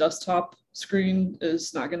organized on a desktop screen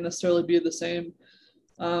is not going to necessarily be the same.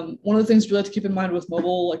 One of the things you have to keep in mind with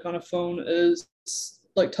mobile, like on a phone, is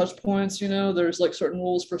like touch points. There's like certain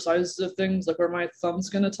rules for sizes of things, like where my thumb's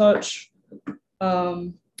going to touch.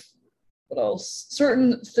 What else?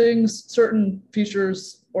 Certain things, certain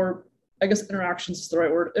features, or I guess interactions is the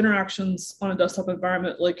right word. Interactions on a desktop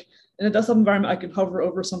environment, like in a desktop environment, I can hover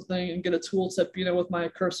over something and get a tooltip, with my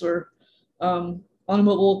cursor. On a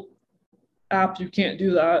mobile app, you can't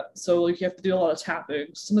do that. So like you have to do a lot of tapping.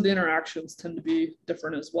 Some of the interactions tend to be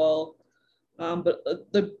different as well. But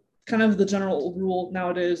the kind of the general rule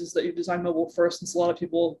nowadays is that you design mobile first, since a lot of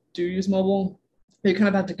people do use mobile. You kind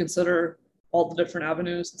of have to consider all the different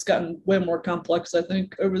avenues. It's gotten way more complex, I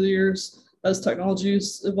think, over the years as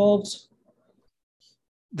technology's evolved.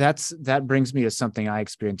 That brings me to something I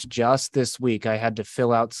experienced just this week. I had to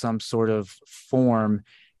fill out some sort of form,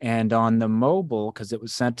 and on the mobile, because it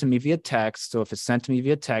was sent to me via text. So if it's sent to me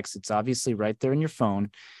via text, it's obviously right there in your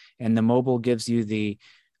phone, and the mobile gives you the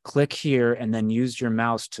click here and then use your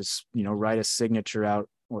mouse to, write a signature out,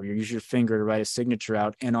 or you use your finger to write a signature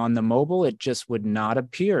out. And on the mobile, it just would not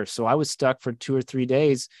appear. So I was stuck for 2 or 3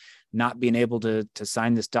 days not being able to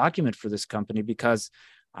sign this document for this company because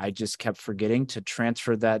I just kept forgetting to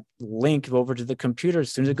transfer that link over to the computer.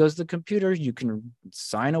 As soon as it goes to the computer, you can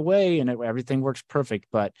sign away and everything works perfect.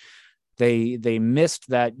 But they missed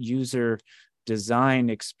that user design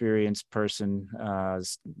experience person,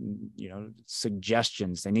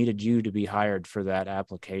 suggestions. They needed you to be hired for that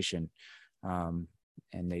application. And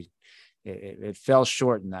it fell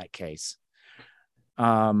short in that case.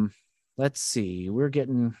 Let's see, we're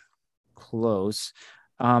getting close.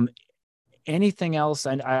 Anything else?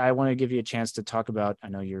 And I want to give you a chance to talk about, I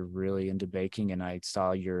know you're really into baking, and I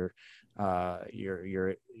saw your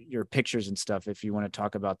pictures and stuff, if you want to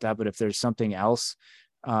talk about that. But if there's something else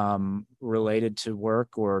related to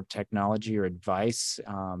work or technology or advice,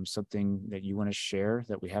 something that you want to share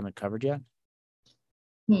that we haven't covered yet?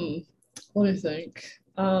 Let me think.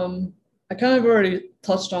 I kind of already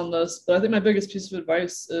touched on this, but I think my biggest piece of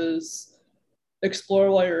advice is explore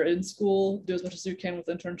while you're in school. Do as much as you can with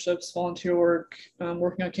internships, volunteer work,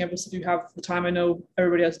 working on campus if you have the time. I know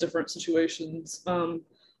everybody has different situations,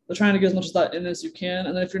 but trying to get as much of that in as you can.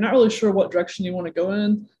 And then if you're not really sure what direction you want to go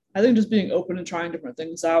in, I think just being open and trying different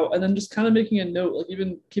things out, and then just kind of making a note, like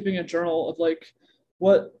even keeping a journal of like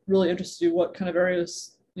what really interests you, what kind of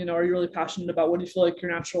areas are you really passionate about, what do you feel like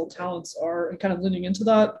your natural talents are, and kind of leaning into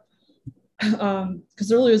that, because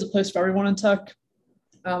there really is a place for everyone in tech.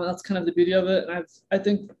 That's kind of the beauty of it. And I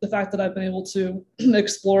think the fact that I've been able to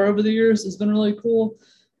explore over the years has been really cool.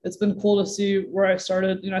 It's been cool to see where I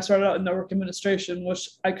started. I started out in network administration, which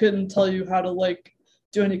I couldn't tell you how to like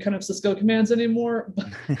do any kind of Cisco commands anymore, but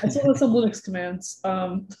I still have some Linux commands.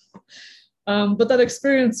 But that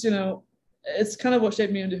experience, it's kind of what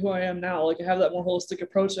shaped me into who I am now. Like I have that more holistic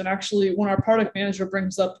approach. And actually, when our product manager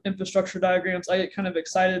brings up infrastructure diagrams, I get kind of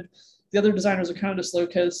excited. The other designers are kind of just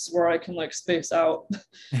low-key where I can like space out.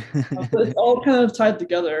 But it's all kind of tied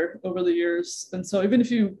together over the years. And so even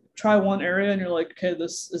if you try one area and you're like, okay,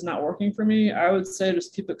 this is not working for me, I would say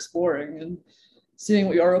just keep exploring and seeing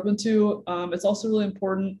what you are open to. It's also really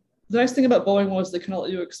important. The nice thing about Boeing was they kind of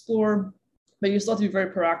let you explore, but you still have to be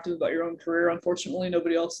very proactive about your own career. Unfortunately,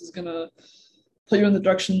 nobody else is going to put you in the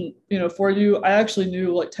direction, for you. I actually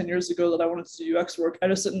knew like 10 years ago that I wanted to do UX work. I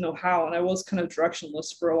just didn't know how. And I was kind of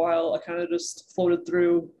directionless for a while. I kind of just floated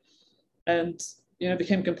through and,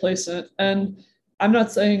 became complacent. And I'm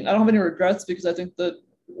not saying I don't have any regrets, because I think that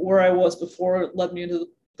where I was before led me into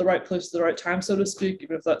the right place at the right time, so to speak,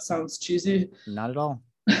 even if that sounds cheesy. Not at all.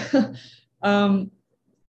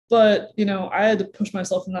 But I had to push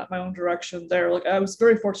myself in my own direction there. Like I was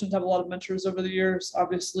very fortunate to have a lot of mentors over the years.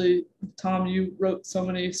 Obviously, Tom, you wrote so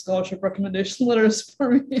many scholarship recommendation letters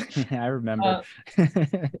for me. I remember.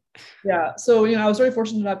 Yeah. So, I was very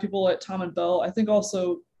fortunate to have people like Tom and Bell. I think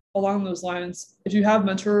also along those lines, if you have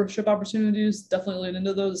mentorship opportunities, definitely lean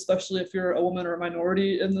into those, especially if you're a woman or a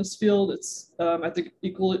minority in this field. It's I think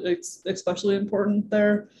equally, it's especially important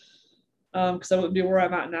there, because that wouldn't be where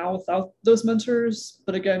I'm at now without those mentors.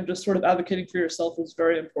 But again, just sort of advocating for yourself is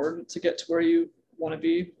very important to get to where you want to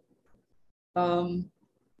be.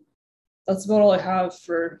 That's about all I have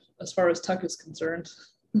for as far as tech is concerned.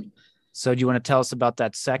 So do you want to tell us about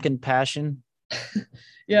that second passion?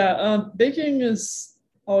 Yeah, baking has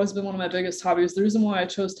always been one of my biggest hobbies. The reason why I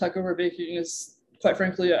chose tech over baking is, quite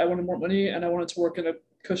frankly, I wanted more money and I wanted to work in a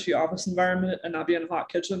cushy office environment and not be in a hot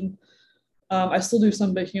kitchen. I still do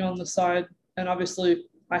some baking on the side, and obviously,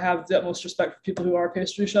 I have the utmost respect for people who are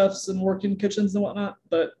pastry chefs and work in kitchens and whatnot.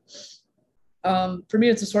 But for me,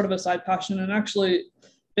 it's a sort of a side passion. And actually,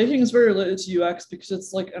 baking is very related to UX because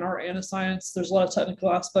it's like an art and a science. There's a lot of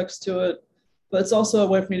technical aspects to it, but it's also a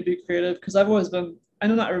way for me to be creative because I've always been, I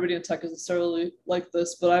know not everybody in tech is necessarily like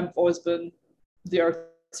this, but I've always been the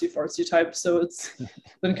artsy fartsy type. So it's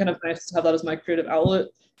been kind of nice to have that as my creative outlet.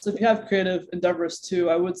 So if you have creative endeavors too,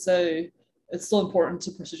 I would say it's still important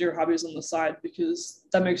to pursue your hobbies on the side because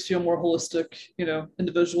that makes you a more holistic,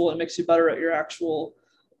 individual and makes you better at your actual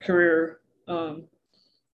career.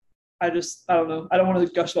 I don't know. I don't want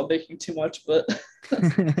to gush about baking too much, but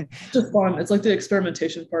it's just fun. It's like the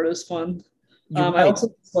experimentation part is fun. You're I right. also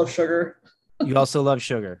love sugar. You also love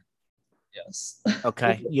sugar. Yes.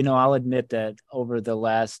 Okay. I'll admit that over the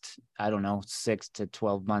last, I don't know, 6 to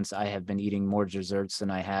 12 months, I have been eating more desserts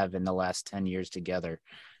than I have in the last 10 years together.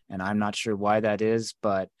 And I'm not sure why that is,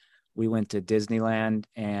 but we went to Disneyland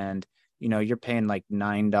and, you're paying like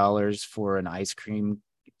 $9 for an ice cream,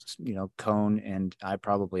 cone. And I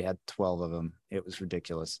probably had 12 of them. It was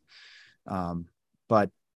ridiculous.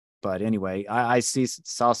 But anyway, I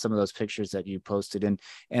saw some of those pictures that you posted and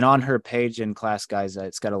on her page in Class Guys,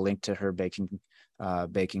 it's got a link to her baking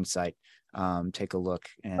site. Take a look.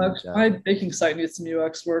 And my baking site needs some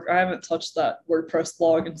UX work. I haven't touched that WordPress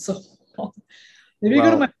blog in so long. Maybe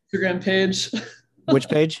go to my Instagram page. Which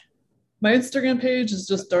page? My Instagram page is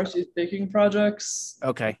just Darcie's Baking Projects.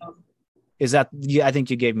 Okay. Is that, I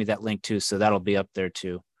think you gave me that link too, so that'll be up there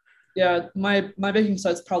too. Yeah, my baking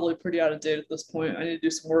site's probably pretty out of date at this point. I need to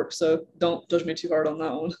do some work, so don't judge me too hard on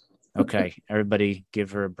that one. Okay, everybody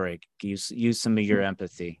give her a break. Use some of your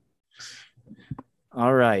empathy.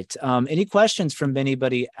 All right. Any questions from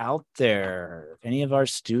anybody out there? Any of our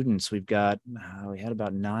students? We had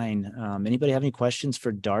about 9. Anybody have any questions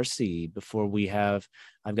for Darcie before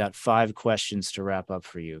I've got 5 questions to wrap up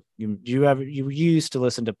for you. You used to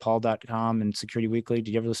listen to Paul.com and Security Weekly.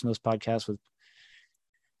 Did you ever listen to those podcasts with?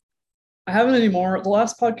 I haven't anymore. The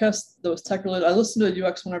last podcast that was tech related, I listened to a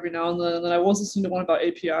UX one every now and then. And then I was listening to one about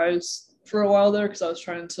APIs for a while there because I was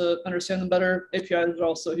trying to understand them better. APIs are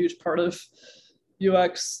also a huge part of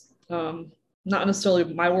UX, not necessarily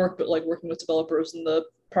my work, but like working with developers and the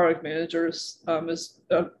product managers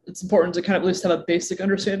it's important to kind of at least have a basic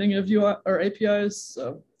understanding of UI or APIs.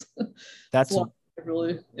 So that's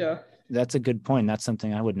yeah. That's a good point. That's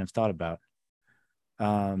something I wouldn't have thought about.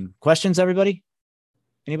 Questions, everybody?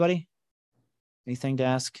 Anybody? Anything to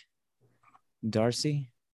ask Darcie?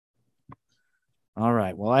 All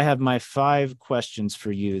right. Well, I have my 5 questions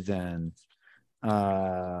for you then.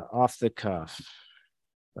 Off the cuff.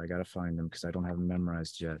 I got to find them because I don't have them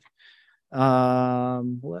memorized yet.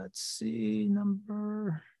 Let's see.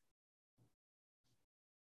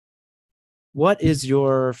 What is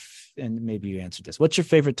and maybe you answered this, what's your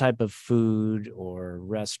favorite type of food or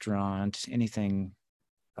restaurant, anything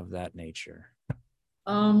of that nature?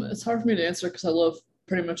 It's hard for me to answer because I love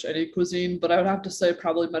pretty much any cuisine, but I would have to say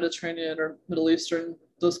probably Mediterranean or Middle Eastern.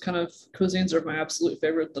 Those kind of cuisines are my absolute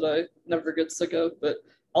favorite that I never get sick of, but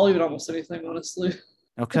I'll eat almost anything, honestly.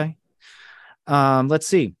 Okay. Let's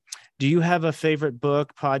see. Do you have a favorite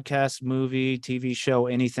book, podcast, movie, TV show,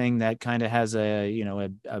 anything that kind of has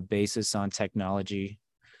a basis on technology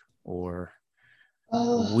or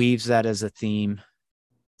weaves that as a theme?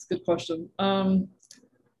 That's a good question.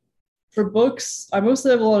 For books, I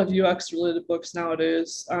mostly have a lot of UX related books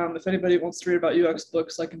nowadays. If anybody wants to read about UX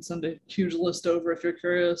books, I can send a huge list over if you're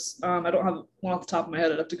curious. I don't have one off the top of my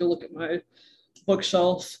head. I'd have to go look at my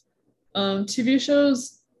bookshelf. TV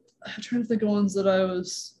shows, I'm trying to think of ones that I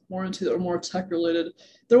was more into that were more tech related.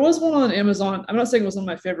 There was one on Amazon. I'm not saying it was one of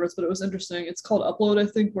my favorites, but it was interesting. It's called Upload, I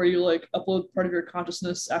think, where you like upload part of your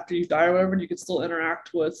consciousness after you die or whatever, and you can still interact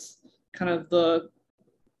with kind of the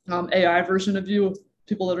AI version of you with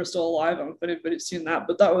people that are still alive. I don't know if anybody's seen that,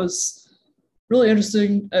 but that was really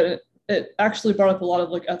interesting. It actually brought up a lot of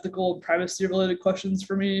like ethical and privacy related questions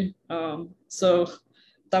for me. So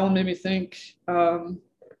that one made me think.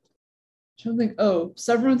 trying to think. Oh,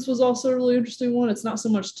 Severance was also a really interesting one. It's not so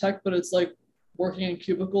much tech, but it's like working in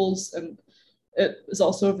cubicles, and it is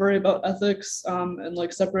also very about ethics, and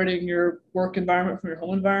like separating your work environment from your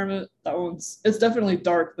home environment. That one's it's definitely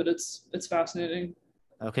dark, but it's fascinating.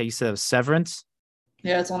 Okay, you said Severance.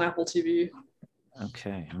 Yeah, it's on Apple TV.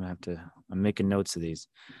 Okay, I'm making notes of these.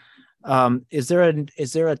 Is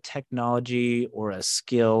there a technology or a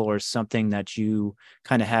skill or something that you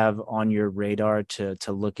kind of have on your radar to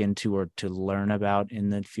look into or to learn about in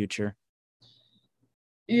the future?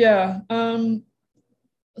 Yeah.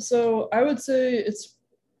 So I would say it's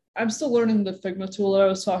I'm still learning the Figma tool that I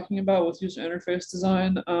was talking about with user interface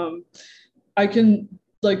design. I can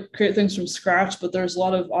like create things from scratch, but there's a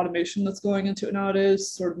lot of automation that's going into it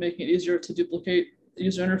nowadays, sort of making it easier to duplicate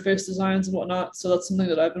user interface designs and whatnot. So that's something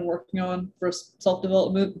that I've been working on for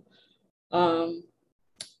self-development. Um,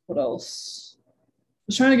 what else?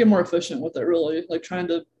 Just trying to get more efficient with it, really, like trying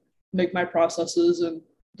to make my processes and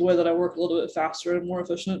the way that I work a little bit faster and more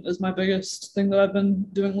efficient is my biggest thing that I've been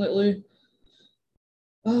doing lately.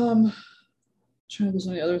 Um, trying to there's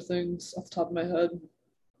any other things off the top of my head.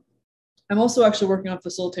 I'm also actually working on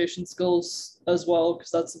facilitation skills as well,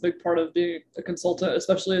 because that's a big part of being a consultant,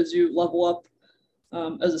 especially as you level up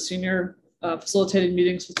as a senior. Facilitating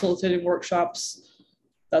meetings, facilitating workshops,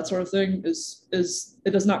 that sort of thing is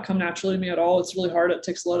it does not come naturally to me at all. It's really hard. It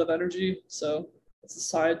takes a lot of energy. So it's a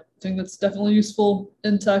side thing that's definitely useful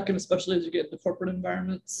in tech, and especially as you get into corporate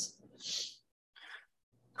environments.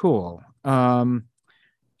 Cool.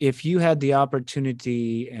 If you had the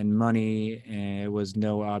opportunity and money and it was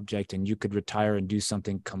no object and you could retire and do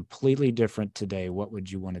something completely different today, what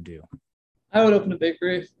would you want to do? I would open a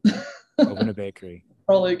bakery. Open a bakery.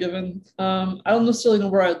 Probably given. I don't necessarily know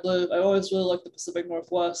where I'd live. I always really like the Pacific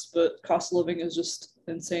Northwest, but cost of living is just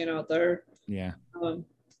insane out there. Yeah. Um,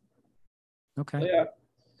 Okay. yeah.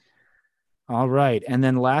 All right. And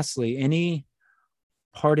then lastly, any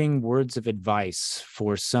parting words of advice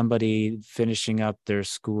for somebody finishing up their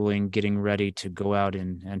schooling, getting ready to go out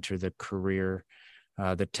and enter the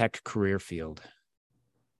tech career field?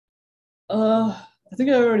 I think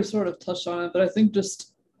I already sort of touched on it, but I think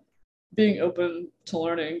just being open to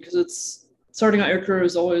learning, because it's starting out your career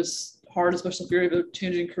is always hard, especially if you're either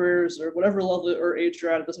changing careers or whatever level or age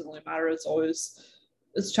you're at. It doesn't really matter.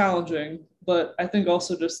 It's challenging, but I think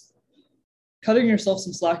also just cutting yourself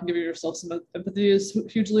some slack and giving yourself some empathy is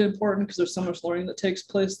hugely important, because there's so much learning that takes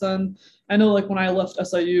place then. I know like when I left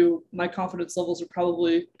SIU, my confidence levels are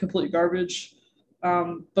probably complete garbage.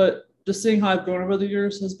 But just seeing how I've grown over the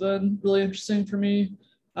years has been really interesting for me.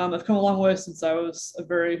 I've come a long way since I was a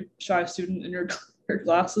very shy student in your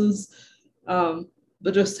classes. Um,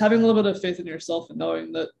 but just having a little bit of faith in yourself and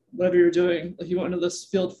knowing that whatever you're doing, like you went into this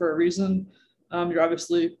field for a reason. You're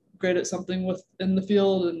obviously great at something within the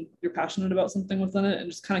field and you're passionate about something within it, and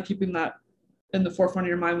just kind of keeping that in the forefront of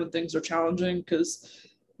your mind when things are challenging, because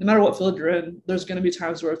no matter what field you're in, there's going to be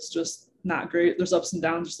times where it's just not great. There's ups and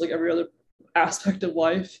downs, just like every other aspect of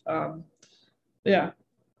life. Yeah.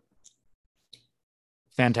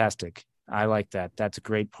 Fantastic. I like that. That's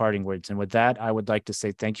great parting words. And with that, I would like to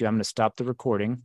say thank you. I'm going to stop the recording.